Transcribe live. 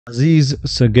Aziz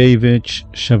Sergeyevich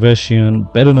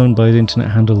Shavershian, better known by the internet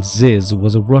handle Zyzz,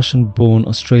 was a Russian-born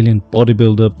Australian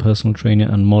bodybuilder, personal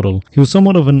trainer and model. He was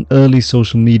somewhat of an early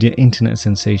social media internet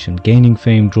sensation, gaining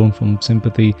fame drawn from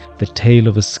sympathy, the tale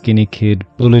of a skinny kid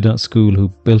bullied at school who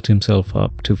built himself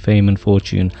up to fame and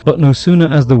fortune. But no sooner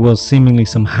as there was seemingly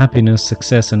some happiness,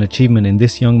 success and achievement in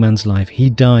this young man's life,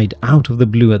 he died out of the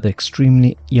blue at the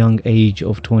extremely young age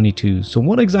of 22. So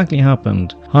what exactly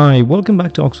happened? Hi, welcome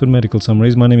back to Oxford Medical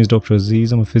Summaries. My name is Dr.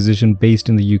 Aziz. I'm a physician based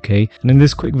in the UK, and in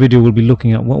this quick video we'll be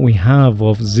looking at what we have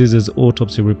of Zyzz's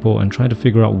autopsy report and try to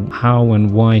figure out how and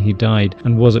why he died,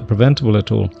 and was it preventable at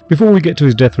all. Before we get to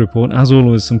his death report, as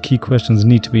always, some key questions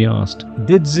need to be asked.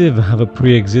 Did Zyzz have a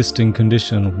pre-existing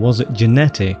condition? Was it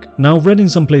genetic? Now, I've read in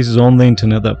some places on the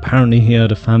internet that apparently he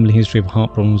had a family history of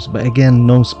heart problems, but again,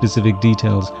 no specific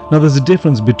details. Now, there's a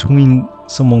difference between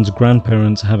someone's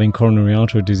grandparents having coronary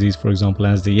artery disease, for example,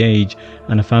 as the age,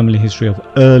 and a family history of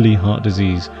early heart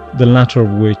disease, the latter of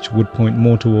which would point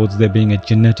more towards there being a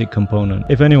genetic component.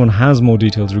 If anyone has more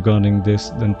details regarding this,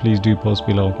 then please do post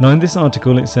below. Now, in this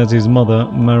article it says his mother,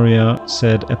 Maria,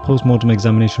 said a post-mortem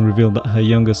examination revealed that her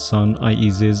youngest son,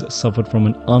 i.e. Zyzz, suffered from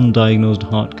an undiagnosed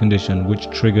heart condition which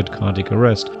triggered cardiac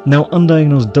arrest. Now,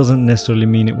 undiagnosed doesn't necessarily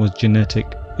mean it was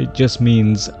genetic. It just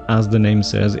means, as the name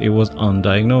says, it was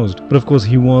undiagnosed. But of course,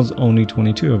 he was only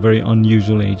 22, a very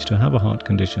unusual age to have a heart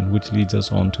condition, which leads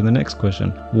us on to the next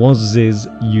question. Was Zyzz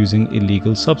using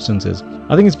illegal substances?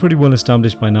 I think it's pretty well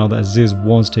established by now that Zyzz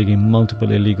was taking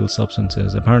multiple illegal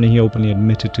substances. Apparently, he openly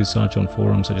admitted to such on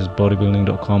forums such as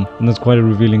bodybuilding.com, and there's quite a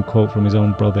revealing quote from his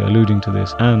own brother alluding to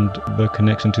this, and the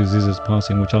connection to Zyzz's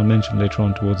passing, which I'll mention later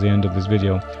on towards the end of this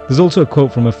video. There's also a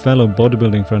quote from a fellow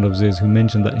bodybuilding friend of Zyzz who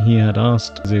mentioned that he had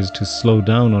asked Zyzz to slow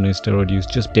down on his steroid use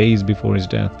just days before his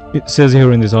death. It says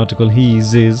here in this article,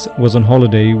 Zyzz, was on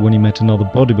holiday when he met another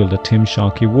bodybuilder, Tim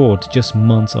Sharkey Ward, just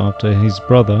months after his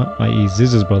brother, i.e.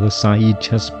 Zyzz's brother, Saeed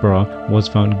Chesbra, was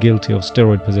found guilty of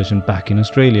steroid possession back in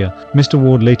Australia. Mr.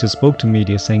 Ward later spoke to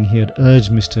media saying he had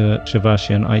urged Mr.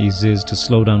 Shavershian, i.e. Zyzz, to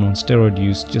slow down on steroid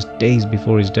use just days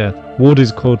before his death. Ward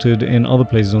is quoted in other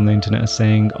places on the internet as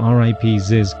saying, "RIP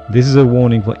Zyzz, this is a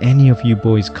warning for any of you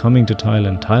boys coming to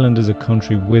Thailand. Thailand is a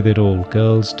country with it all.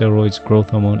 Girls, steroids, growth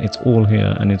hormone, it's all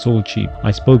here and it's all cheap.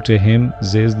 I spoke to him,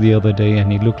 Zyzz, the other day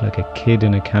and he looked like a kid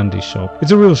in a candy shop."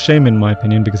 It's a real shame in my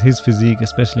opinion, because his physique,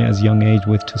 especially at his young age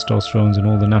with testosterone and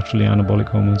all the naturally anabolic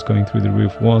hormones going through the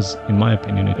roof, was, in my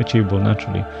opinion, achievable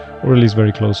naturally, or at least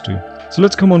very close to. So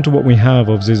let's come on to what we have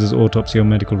of Zyzz's autopsy or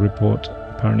medical report,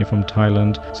 apparently from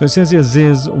Thailand. So it says here,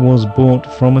 Zyzz was brought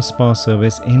from a spa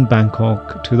service in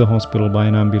Bangkok to the hospital by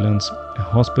an ambulance. A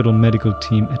hospital medical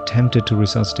team attempted to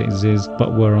resuscitate Zyzz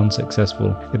but were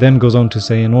unsuccessful. It then goes on to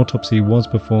say an autopsy was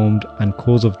performed and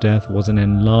cause of death was an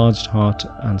enlarged heart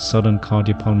and sudden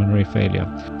cardiopulmonary failure.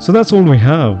 So that's all we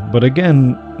have, but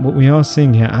again, what we are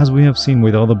seeing here, as we have seen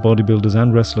with other bodybuilders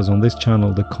and wrestlers on this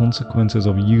channel, the consequences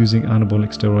of using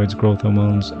anabolic steroids, growth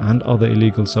hormones and other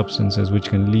illegal substances which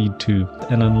can lead to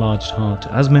an enlarged heart.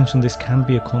 As mentioned, this can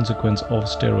be a consequence of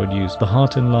steroid use. The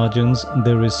heart enlarges,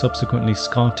 there is subsequently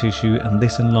scar tissue, and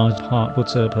this enlarged heart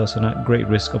puts a person at great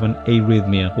risk of an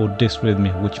arrhythmia or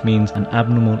dysrhythmia, which means an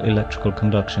abnormal electrical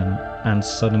conduction and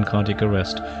sudden cardiac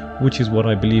arrest, which is what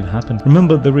I believe happened.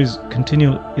 Remember, there is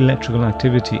continual electrical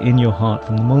activity in your heart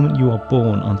from the moment you are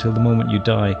born until the moment you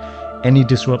die. Any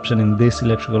disruption in this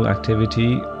electrical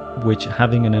activity, which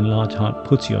having an enlarged heart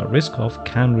puts you at risk of,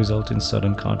 can result in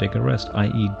sudden cardiac arrest,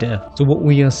 i.e. death. So what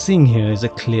we are seeing here is a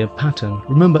clear pattern.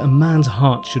 Remember, a man's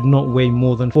heart should not weigh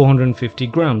more than 450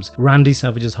 grams. Randy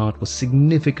Savage's heart was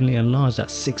significantly enlarged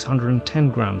at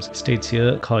 610 grams. It states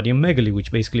here cardiomegaly,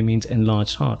 which basically means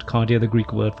enlarged heart. Cardia, the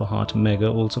Greek word for heart, mega,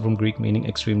 also from Greek meaning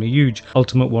extremely huge.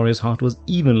 Ultimate Warrior's heart was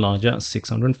even larger at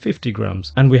 650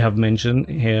 grams. And we have mentioned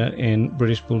here in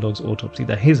British Bulldog's autopsy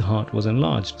that his heart was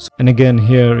enlarged. And again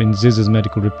here in Zyzz's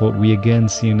medical report, we again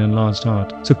see an enlarged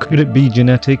heart. So could it be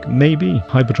genetic? Maybe.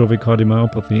 Hypertrophic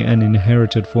cardiomyopathy, an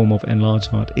inherited form of enlarged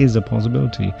heart, is a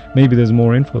possibility. Maybe there's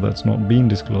more info that's not being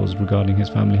disclosed regarding his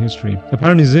family history.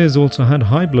 Apparently Zyzz also had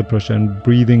high blood pressure and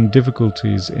breathing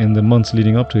difficulties in the months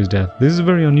leading up to his death. This is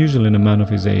very unusual in a man of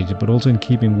his age, but also in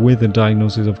keeping with the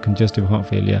diagnosis of congestive heart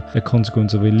failure, a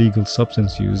consequence of illegal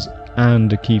substance use,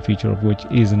 and a key feature of which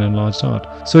is an enlarged heart.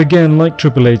 So again, like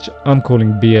Triple H, I'm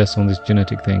calling BS on this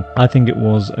genetic thing. acting. I think it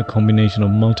was a combination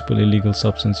of multiple illegal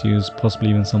substance use, possibly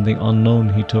even something unknown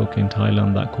he took in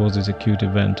Thailand that caused this acute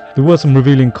event. There were some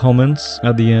revealing comments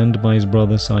at the end by his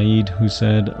brother Saeed, who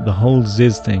said the whole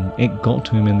Zyzz thing, it got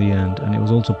to him in the end, and it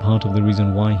was also part of the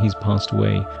reason why he's passed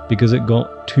away, because it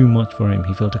got too much for him.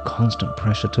 He felt a constant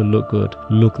pressure to look good,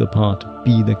 look the part,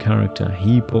 be the character.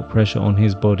 He put pressure on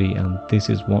his body, and this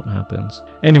is what happens.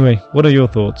 Anyway, what are your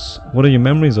thoughts? What are your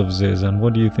memories of Zyzz, and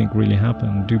what do you think really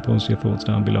happened? Do post your thoughts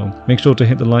down below. Make sure to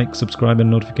hit the like, subscribe and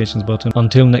notifications button.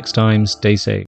 Until next time, stay safe.